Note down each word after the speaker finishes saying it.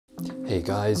Hey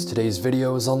guys, today's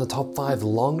video is on the top 5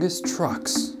 longest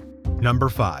trucks. Number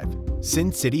 5.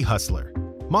 Sin City Hustler.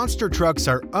 Monster trucks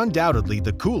are undoubtedly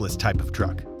the coolest type of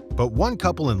truck, but one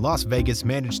couple in Las Vegas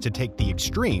managed to take the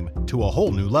extreme to a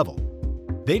whole new level.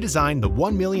 They designed the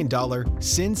 $1 million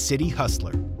Sin City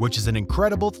Hustler, which is an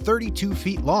incredible 32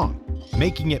 feet long,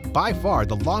 making it by far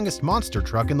the longest monster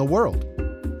truck in the world.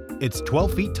 It's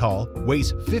 12 feet tall,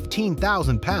 weighs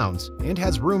 15,000 pounds, and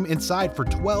has room inside for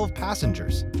 12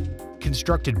 passengers.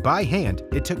 Constructed by hand,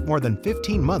 it took more than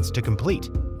 15 months to complete,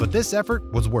 but this effort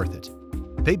was worth it.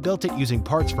 They built it using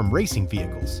parts from racing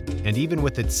vehicles, and even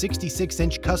with its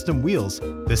 66-inch custom wheels,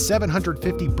 the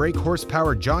 750 brake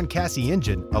horsepower John Cassie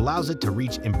engine allows it to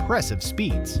reach impressive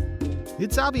speeds.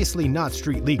 It's obviously not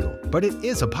street legal, but it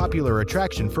is a popular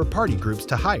attraction for party groups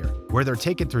to hire, where they're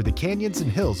taken through the canyons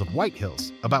and hills of White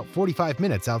Hills, about 45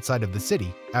 minutes outside of the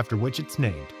city, after which it's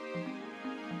named.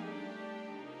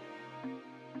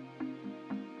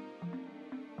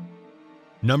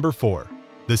 Number 4.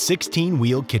 The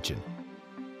 16-Wheel Kitchen.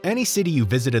 Any city you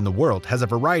visit in the world has a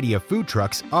variety of food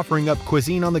trucks offering up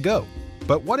cuisine on the go.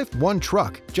 But what if one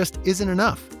truck just isn't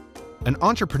enough? An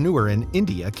entrepreneur in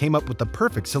India came up with the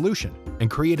perfect solution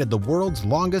and created the world's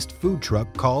longest food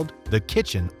truck called the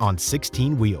Kitchen on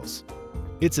 16 wheels.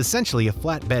 It's essentially a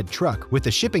flatbed truck with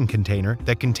a shipping container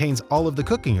that contains all of the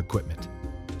cooking equipment.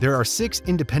 There are 6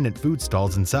 independent food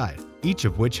stalls inside, each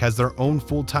of which has their own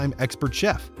full-time expert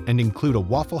chef and include a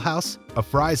Waffle House, a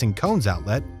fries and cones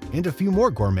outlet, and a few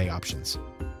more gourmet options.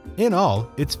 In all,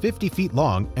 it's 50 feet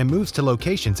long and moves to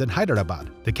locations in Hyderabad,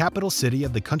 the capital city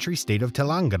of the country state of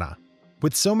Telangana.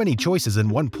 With so many choices in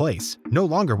one place, no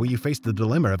longer will you face the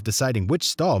dilemma of deciding which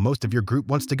stall most of your group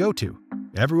wants to go to.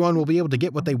 Everyone will be able to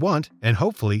get what they want, and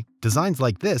hopefully, designs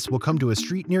like this will come to a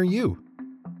street near you.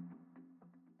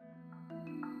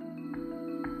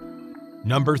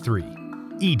 Number 3.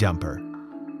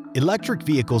 E-Dumper. Electric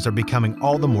vehicles are becoming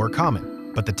all the more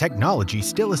common, but the technology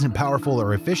still isn't powerful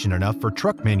or efficient enough for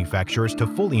truck manufacturers to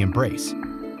fully embrace.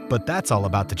 But that's all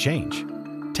about to change.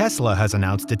 Tesla has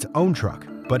announced its own truck,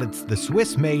 but it's the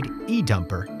Swiss-made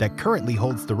E-Dumper that currently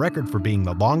holds the record for being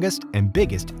the longest and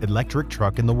biggest electric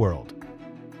truck in the world.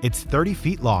 It's 30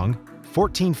 feet long,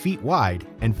 14 feet wide,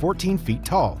 and 14 feet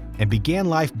tall, and began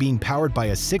life being powered by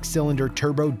a 6-cylinder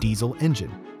turbo diesel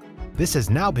engine. This has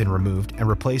now been removed and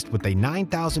replaced with a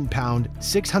 9,000-pound,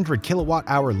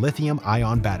 600-kilowatt-hour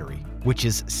lithium-ion battery, which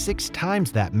is 6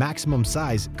 times that maximum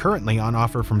size currently on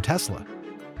offer from Tesla.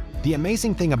 The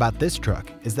amazing thing about this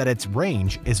truck is that its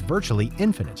range is virtually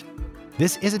infinite.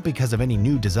 This isn't because of any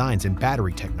new designs in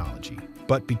battery technology,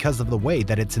 but because of the way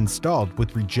that it's installed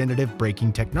with regenerative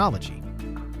braking technology.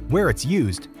 Where it's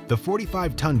used, the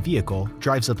 45-ton vehicle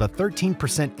drives up a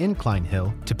 13% incline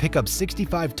hill to pick up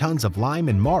 65 tons of lime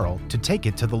and marl to take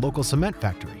it to the local cement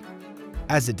factory.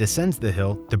 As it descends the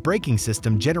hill, the braking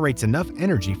system generates enough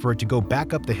energy for it to go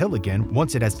back up the hill again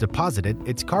once it has deposited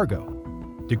its cargo.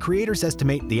 The creators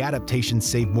estimate the adaptations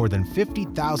save more than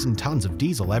 50,000 tons of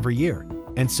diesel every year,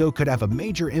 and so could have a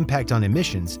major impact on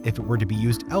emissions if it were to be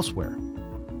used elsewhere.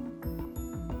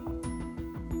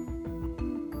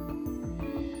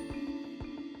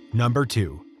 Number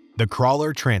 2. The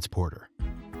Crawler Transporter.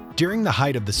 During the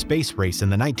height of the space race in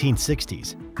the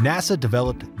 1960s, NASA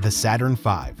developed the Saturn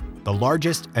V, the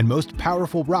largest and most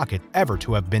powerful rocket ever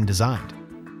to have been designed.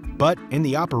 But in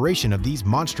the operation of these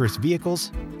monstrous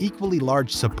vehicles, equally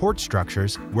large support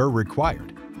structures were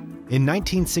required. In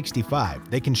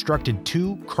 1965, they constructed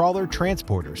 2 crawler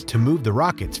transporters to move the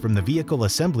rockets from the vehicle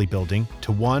assembly building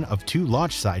to one of 2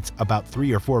 launch sites about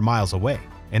 3 or 4 miles away,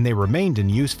 and they remained in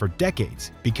use for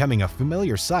decades, becoming a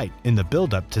familiar sight in the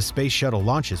build-up to space shuttle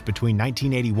launches between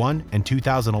 1981 and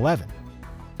 2011.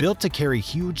 Built to carry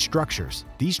huge structures,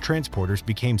 these transporters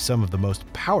became some of the most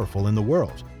powerful in the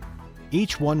world.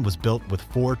 Each one was built with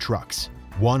 4 trucks,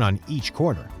 one on each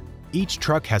corner. Each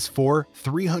truck has 4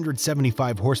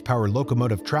 375-horsepower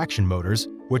locomotive traction motors,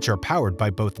 which are powered by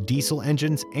both diesel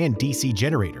engines and DC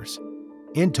generators.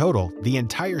 In total, the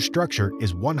entire structure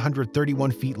is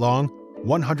 131 feet long,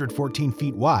 114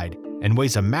 feet wide, and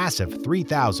weighs a massive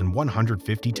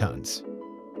 3,150 tons.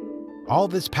 All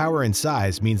this power and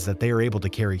size means that they are able to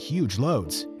carry huge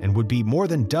loads and would be more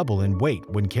than double in weight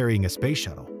when carrying a space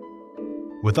shuttle.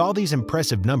 With all these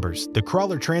impressive numbers, the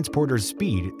crawler transporter's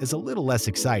speed is a little less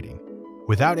exciting.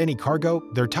 Without any cargo,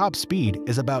 their top speed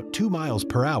is about 2 miles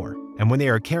per hour, and when they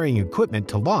are carrying equipment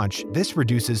to launch, this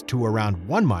reduces to around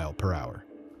 1 mile per hour.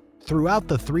 Throughout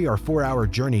the 3 or 4 hour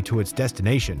journey to its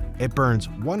destination, it burns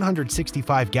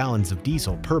 165 gallons of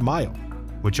diesel per mile,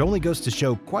 which only goes to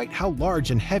show quite how large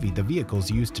and heavy the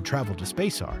vehicles used to travel to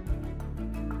space are.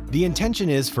 The intention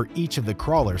is for each of the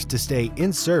crawlers to stay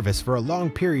in service for a long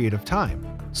period of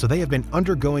time, so they have been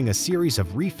undergoing a series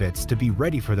of refits to be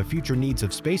ready for the future needs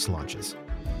of space launches.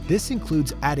 This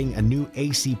includes adding a new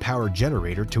AC power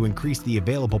generator to increase the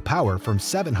available power from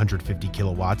 750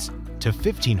 kilowatts to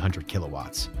 1500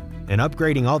 kilowatts, and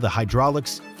upgrading all the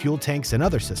hydraulics, fuel tanks, and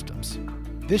other systems.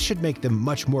 This should make them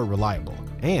much more reliable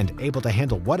and able to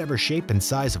handle whatever shape and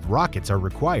size of rockets are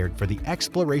required for the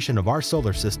exploration of our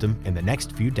solar system in the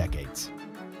next few decades.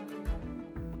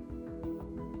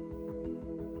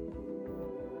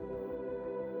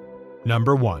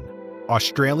 Number 1.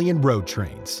 Australian road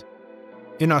trains.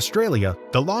 In Australia,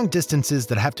 the long distances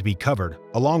that have to be covered,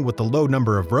 along with the low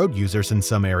number of road users in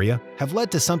some area, have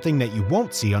led to something that you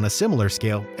won't see on a similar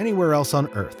scale anywhere else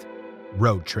on Earth: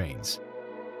 road trains.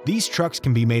 These trucks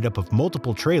can be made up of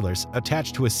multiple trailers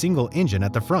attached to a single engine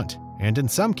at the front, and in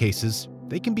some cases,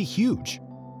 they can be huge.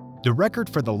 The record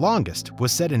for the longest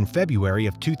was set in February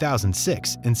of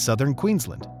 2006 in southern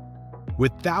Queensland.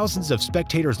 With thousands of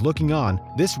spectators looking on,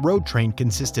 this road train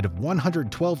consisted of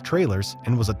 112 trailers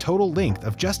and was a total length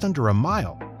of just under a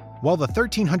mile. While the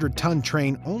 1,300-ton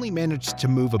train only managed to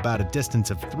move about a distance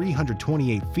of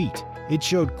 328 feet, it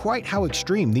showed quite how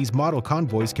extreme these model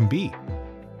convoys can be.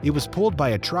 It was pulled by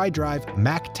a tri-drive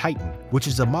Mack Titan, which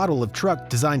is a model of truck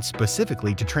designed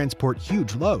specifically to transport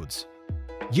huge loads.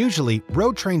 Usually,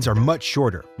 road trains are much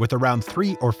shorter, with around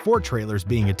 3 or 4 trailers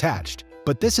being attached,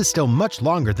 but this is still much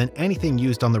longer than anything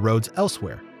used on the roads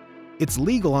elsewhere. It's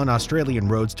legal on Australian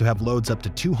roads to have loads up to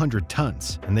 200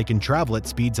 tons, and they can travel at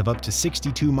speeds of up to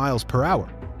 62 miles per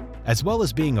hour. As well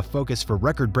as being a focus for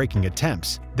record-breaking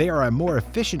attempts, they are a more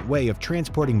efficient way of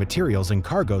transporting materials and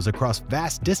cargoes across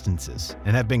vast distances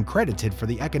and have been credited for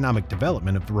the economic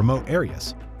development of the remote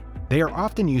areas. They are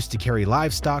often used to carry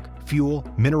livestock, fuel,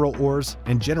 mineral ores,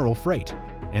 and general freight,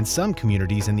 and some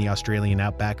communities in the Australian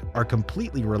outback are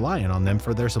completely reliant on them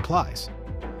for their supplies.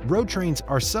 Road trains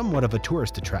are somewhat of a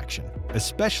tourist attraction,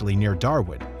 especially near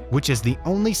Darwin, which is the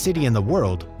only city in the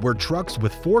world where trucks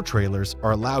with 4 trailers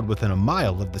are allowed within a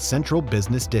mile of the central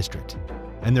business district.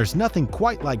 And there's nothing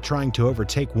quite like trying to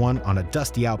overtake one on a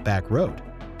dusty outback road.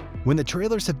 When the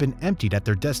trailers have been emptied at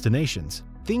their destinations,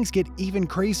 things get even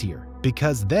crazier,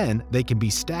 because then they can be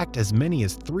stacked as many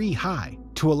as 3 high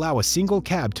to allow a single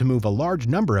cab to move a large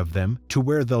number of them to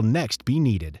where they'll next be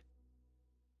needed.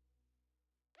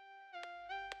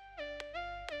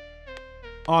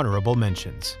 Honorable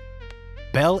mentions: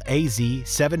 Bell AZ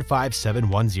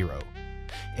 75710.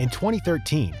 In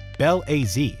 2013, Bell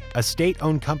AZ, a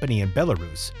state-owned company in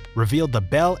Belarus, revealed the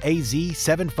Bell AZ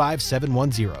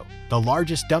 75710, the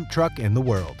largest dump truck in the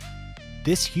world.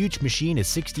 This huge machine is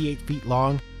 68 feet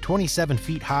long, 27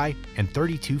 feet high, and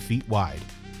 32 feet wide.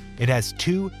 It has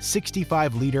 2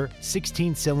 65-liter,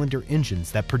 16-cylinder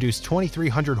engines that produce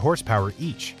 2,300 horsepower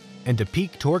each, and a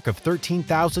peak torque of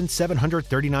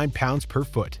 13,739 pounds per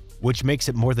foot, which makes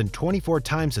it more than 24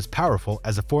 times as powerful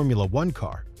as a Formula One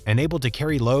car, and able to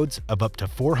carry loads of up to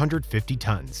 450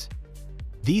 tons.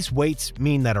 These weights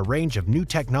mean that a range of new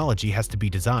technology has to be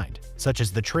designed, such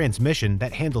as the transmission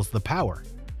that handles the power,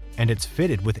 and it's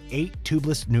fitted with 8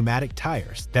 tubeless pneumatic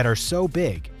tires that are so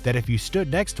big that if you stood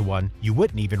next to one, you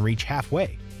wouldn't even reach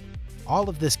halfway. All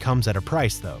of this comes at a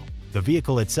price though. The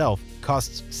vehicle itself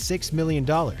costs $6 million,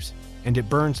 and it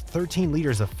burns 13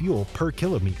 liters of fuel per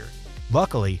kilometer.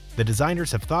 Luckily, the designers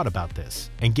have thought about this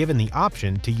and given the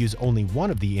option to use only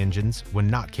one of the engines when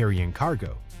not carrying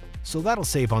cargo, so that'll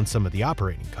save on some of the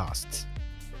operating costs.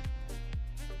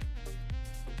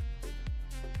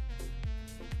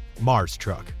 Mars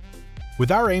Truck.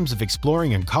 With our aims of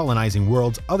exploring and colonizing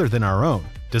worlds other than our own,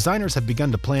 designers have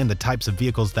begun to plan the types of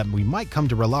vehicles that we might come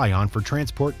to rely on for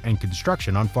transport and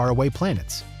construction on faraway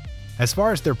planets. As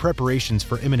far as their preparations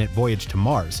for imminent voyage to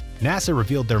Mars, NASA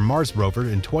revealed their Mars rover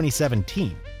in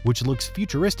 2017, which looks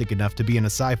futuristic enough to be in a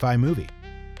sci-fi movie.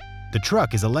 The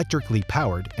truck is electrically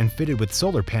powered and fitted with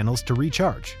solar panels to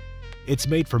recharge. It's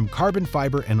made from carbon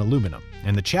fiber and aluminum,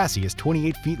 and the chassis is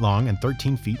 28 feet long and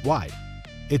 13 feet wide.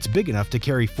 It's big enough to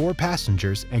carry 4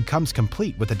 passengers and comes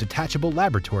complete with a detachable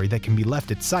laboratory that can be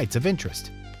left at sites of interest.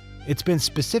 It's been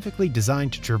specifically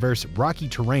designed to traverse rocky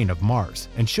terrain of Mars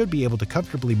and should be able to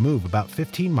comfortably move about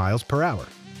 15 miles per hour.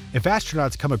 If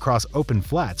astronauts come across open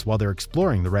flats while they're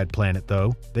exploring the red planet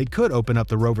though, they could open up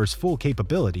the rover's full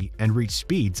capability and reach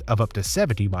speeds of up to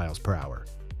 70 miles per hour.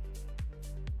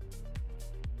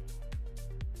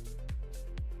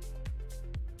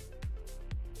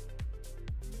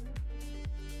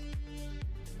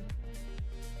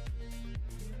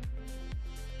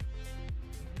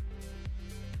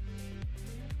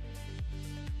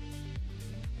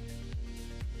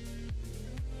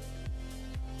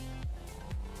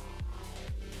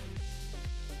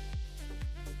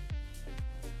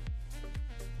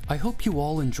 I hope you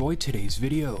all enjoyed today's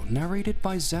video, narrated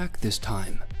by Zach this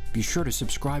time. Be sure to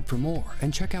subscribe for more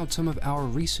and check out some of our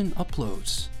recent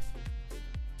uploads.